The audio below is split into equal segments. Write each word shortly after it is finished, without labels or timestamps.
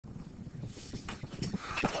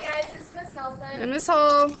Nelson. And Miss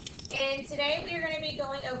Hall. And today we are going to be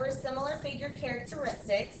going over similar figure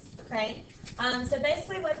characteristics. Okay. So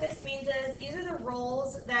basically what this means is these are the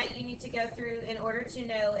rules that you need to go through in order to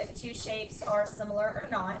know if two shapes are similar or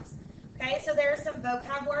not. Okay, so there are some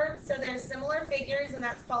vocab words. So there's similar figures, and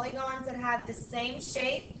that's polygons that have the same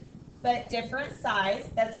shape but different size.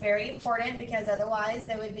 That's very important because otherwise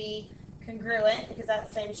they would be congruent because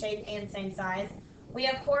that's same shape and same size. We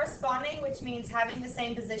have corresponding, which means having the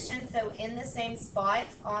same position, so in the same spot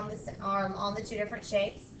on the two different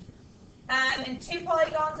shapes. And two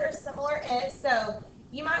polygons are similar if, so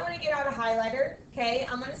you might want to get out a highlighter. Okay,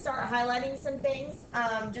 I'm going to start highlighting some things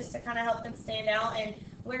just to kind of help them stand out, and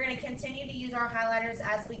we're going to continue to use our highlighters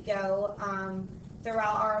as we go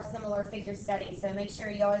throughout our similar figure study. So make sure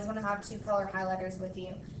you always want to have two color highlighters with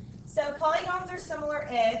you. So polygons are similar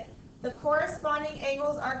if the corresponding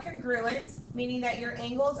angles are congruent, meaning that your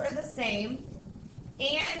angles are the same,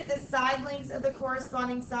 and the side lengths of the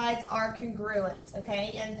corresponding sides are congruent,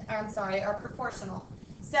 okay? And are proportional.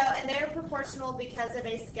 So, and they're proportional because of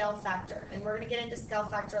a scale factor, and we're going to get into scale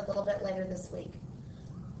factor a little bit later this week.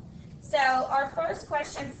 So, our first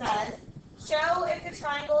question says, show if the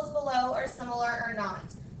triangles below are similar or not.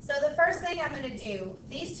 So, the first thing I'm going to do,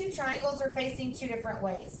 these two triangles are facing two different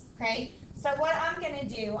ways, okay? So what I'm going to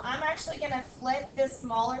do, I'm actually going to flip this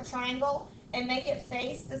smaller triangle and make it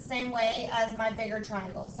face the same way as my bigger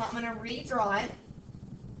triangle. So I'm going to redraw it.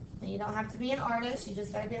 And you don't have to be an artist, you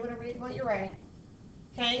just got to be able to read what you're writing.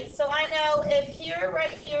 Okay, so I know if here, right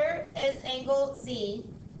here, is angle Z,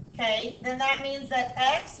 okay, then that means that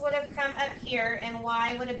X would have come up here and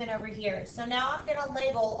Y would have been over here. So now I'm going to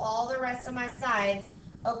label all the rest of my sides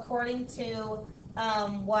according to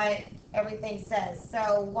what everything says.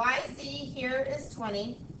 So YZ here is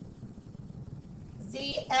 20,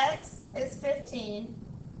 ZX is 15,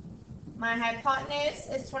 my hypotenuse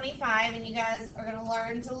is 25, and you guys are going to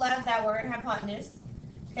learn to love that word, hypotenuse.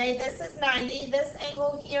 Okay, this is 90. This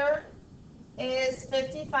angle here is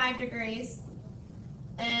 55 degrees,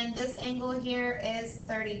 and this angle here is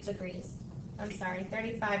 30 degrees. I'm sorry,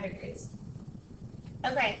 35 degrees.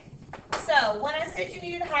 Okay, so when I said you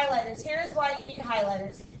needed highlighters, here's why you need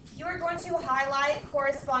highlighters. You are going to highlight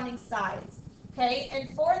corresponding sides, okay?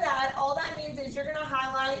 And for that, all that means is you're going to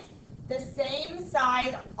highlight the same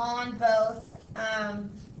side on both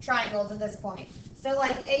triangles at this point. So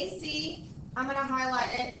like AC, I'm going to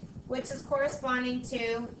highlight it, which is corresponding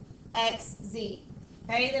to XZ.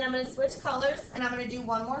 Okay, then I'm going to switch colors, and I'm going to do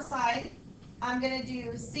one more side. I'm going to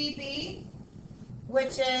do CB,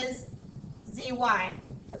 which is ZY.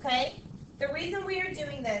 Okay, the reason we are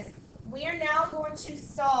doing this, we are now going to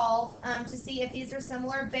solve to see if these are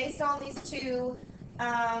similar based on these two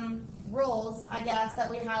rules, I guess, that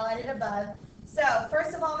we highlighted above. So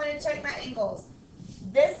first of all, I'm going to check my angles.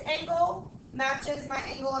 This angle matches my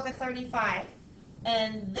angle of a 35,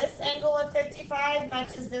 and this angle of 55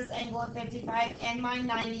 matches this angle of 55, and my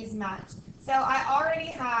 90s match. So I already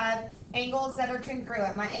have angles that are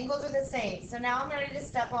congruent. My angles are the same. So now I'm ready to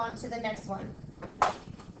step on to the next one.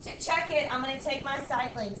 To check it, I'm going to take my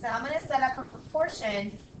side lengths. So I'm going to set up a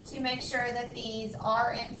proportion to make sure that these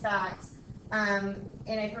are, in fact, in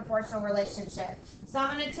a proportional relationship. So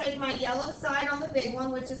I'm going to take my yellow side on the big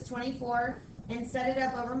one, which is 24, and set it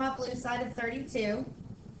up over my blue side of 32.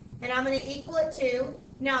 And I'm going to equal it to,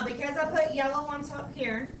 now because I put yellow on top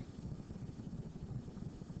here,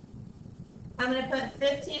 I'm going to put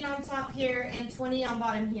 15 on top here and 20 on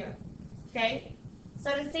bottom here. Okay? So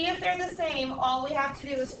to see if they're the same, all we have to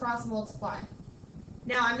do is cross multiply.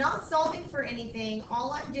 Now I'm not solving for anything.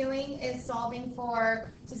 All I'm doing is solving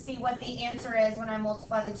to see what the answer is when I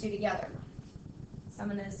multiply the two together. So I'm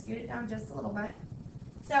going to scoot it down just a little bit.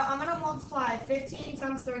 So I'm going to multiply 15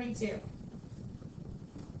 times 32.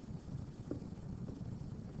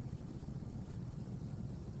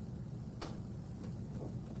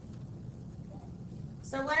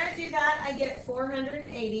 So when I do that, I get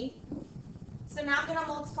 480. So now I'm going to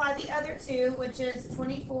multiply the other two, which is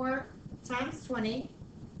 24 times 20.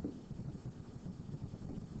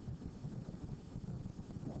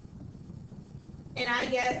 And I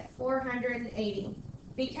get 480.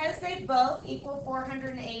 Because they both equal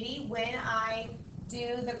 480 when I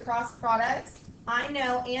do the cross products, I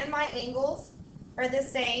know, and my angles are the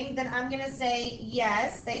same, then I'm going to say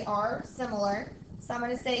yes, they are similar. So I'm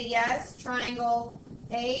going to say yes, triangle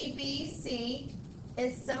ABC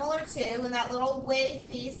is similar to, and that little wave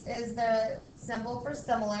piece is the symbol for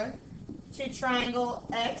similar, to triangle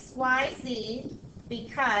XYZ,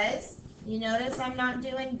 because you notice I'm not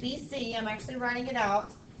doing BC, I'm actually writing it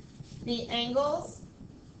out. The angles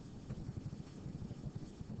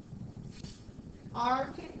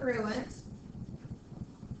are congruent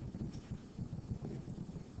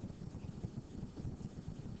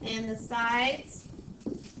and the sides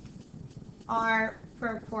are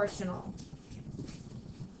proportional.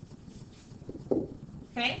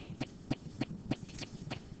 Okay?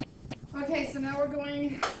 Okay, so now we're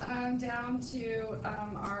going down to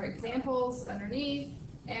our examples underneath,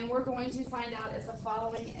 and we're going to find out if the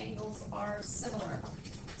following angles are similar.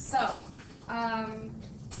 So,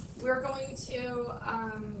 we're going to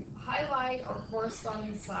highlight our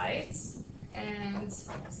corresponding sides, and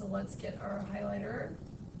so let's get our highlighter.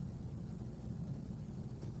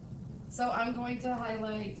 So I'm going to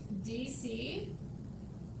highlight DC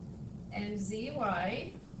and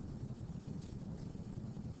ZY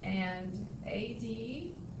and AD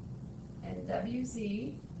and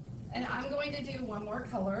WZ, and I'm going to do one more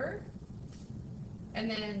color,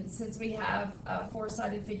 and then since we have a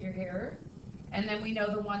four-sided figure here, and then we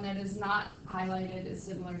know the one that is not highlighted is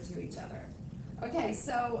similar to each other. Okay,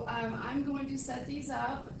 so I'm going to set these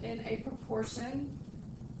up in a proportion.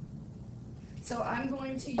 So I'm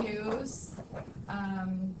going to use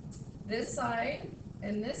this side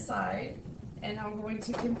and this side, and I'm going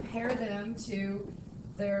to compare them to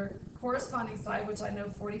their corresponding side, which I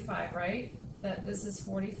know 45, right? That this is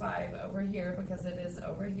 45 over here because it is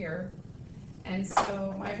over here. And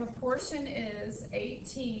so my proportion is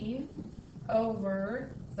 18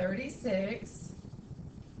 over 36,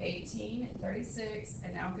 18, 36,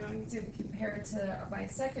 and now I'm going to compare it to my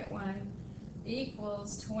second one,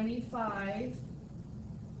 equals 25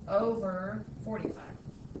 over 45.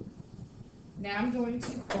 Now I'm going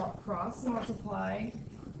to cross multiply.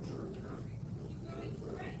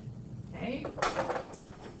 Okay,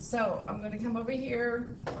 so I'm going to come over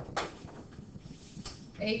here,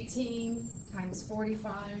 18 times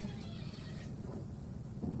 45,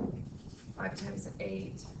 5 times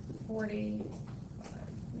 8, 40,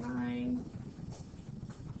 9,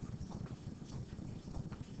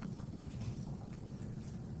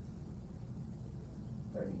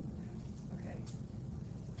 30, okay.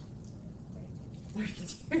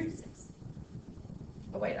 32.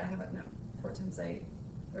 Oh wait, I have it, no. 4 times 8,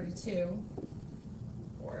 32,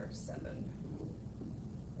 4, 7.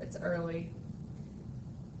 It's early.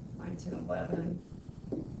 9, 10, 11,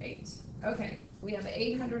 8. Okay, we have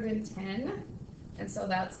 810, and so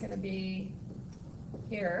that's going to be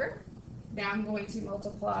here. Now I'm going to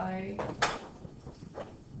multiply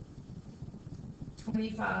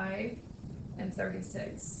 25 and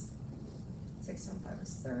 36. 6 times 5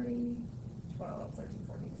 is 30, 12, 13,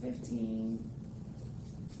 14, 15.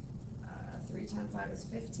 3 times 5 is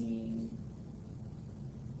 15.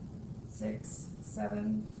 6,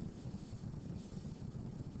 7,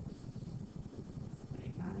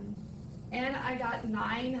 8, 9. And I got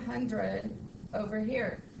 900 over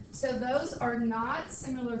here. So those are not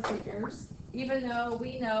similar figures, even though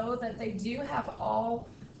we know that they do have all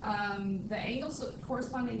the angles,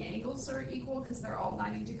 corresponding angles are equal because they're all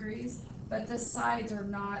 90 degrees, but the sides are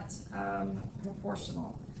not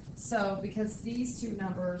proportional. So because these two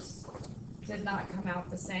numbers did not come out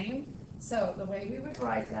the same, so the way we would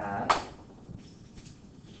write that,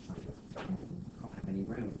 I don't have any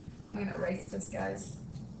room. I'm going to erase this, guys,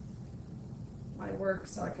 my work,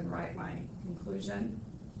 so I can write my conclusion.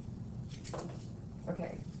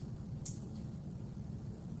 Okay.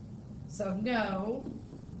 So no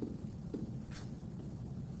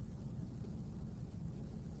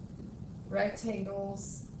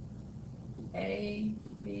rectangles A,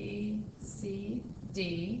 B, C,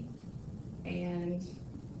 D, and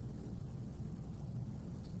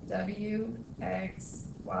W, X,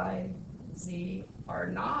 Y, Z are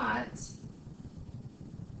not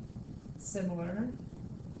similar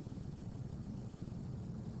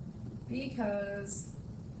because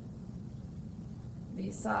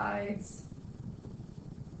these sides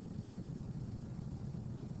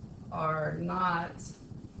are not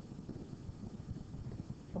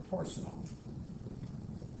proportional.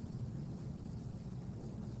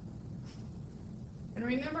 And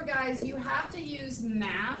remember, guys, you have to use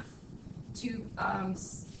math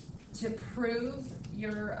to prove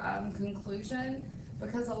your conclusion,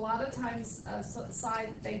 because a lot of times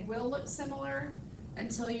side they will look similar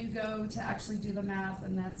until you go to actually do the math,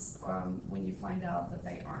 and that's when you find out that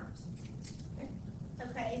they aren't.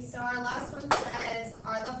 Okay, so our last one says,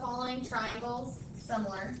 are the following triangles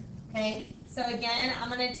similar? Okay, so again, I'm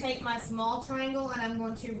going to take my small triangle and I'm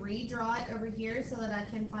going to redraw it over here so that I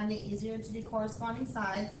can find it easier to do corresponding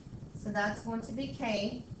sides. So that's going to be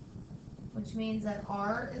K, which means that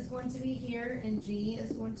R is going to be here and G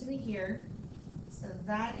is going to be here. So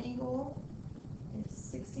that angle is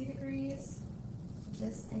 60 degrees.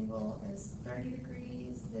 This angle is 30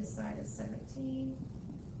 degrees. This side is 17,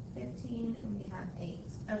 15, and we have 8.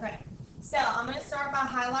 Okay, So I'm going to start by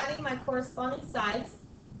highlighting my corresponding sides.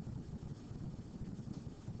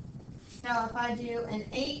 So if I do an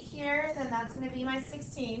 8 here, then that's going to be my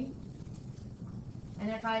 16. And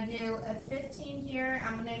if I do a 15 here,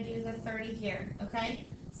 I'm going to do the 30 here, okay?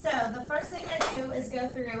 So the first thing I do is go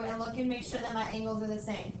through and look and make sure that my angles are the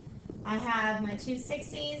same. I have my two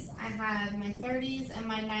 60s, I have my 30s, and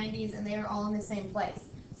my 90s, and they are all in the same place.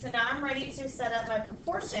 So now I'm ready to set up my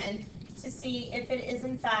proportion to see if it is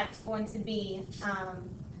in fact going to be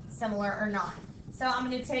similar or not. So I'm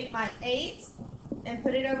going to take my 8 and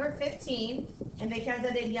put it over 15, and because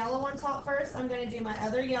I did yellow on top first, I'm going to do my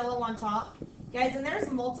other yellow on top. Guys, and there's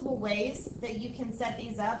multiple ways that you can set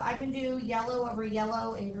these up. I can do yellow over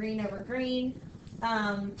yellow and green over green.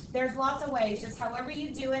 There's lots of ways. Just however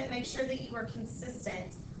you do it, make sure that you are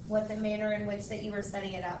consistent with the manner in which that you are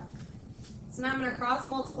setting it up. So now I'm going to cross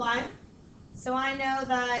multiply. So I know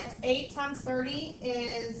that 8 times 30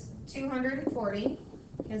 is 240,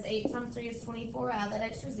 because 8 times 3 is 24, add that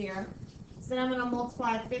extra 0. So then I'm going to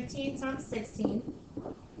multiply 15 times 16.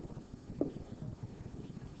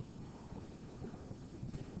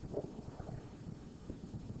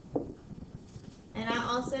 And I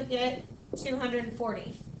also get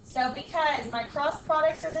 240. So because my cross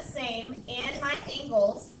products are the same and my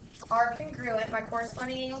angles are congruent, my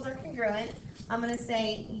corresponding angles are congruent, I'm going to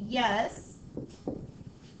say yes,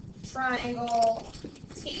 triangle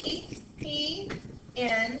TPN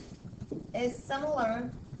is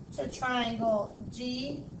similar to triangle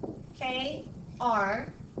GKR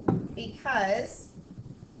because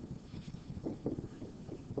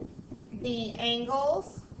the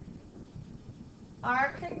angles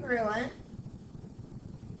are congruent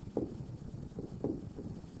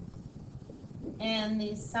and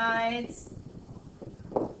the sides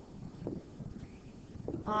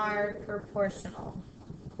are proportional.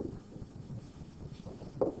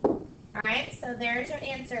 Alright, so there's your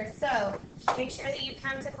answer. So make sure that you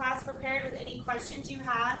come to class prepared with any questions you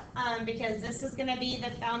have because this is going to be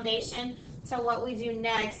the foundation to what we do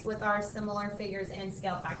next with our similar figures and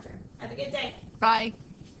scale factor. Have a good day. Bye.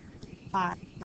 Bye.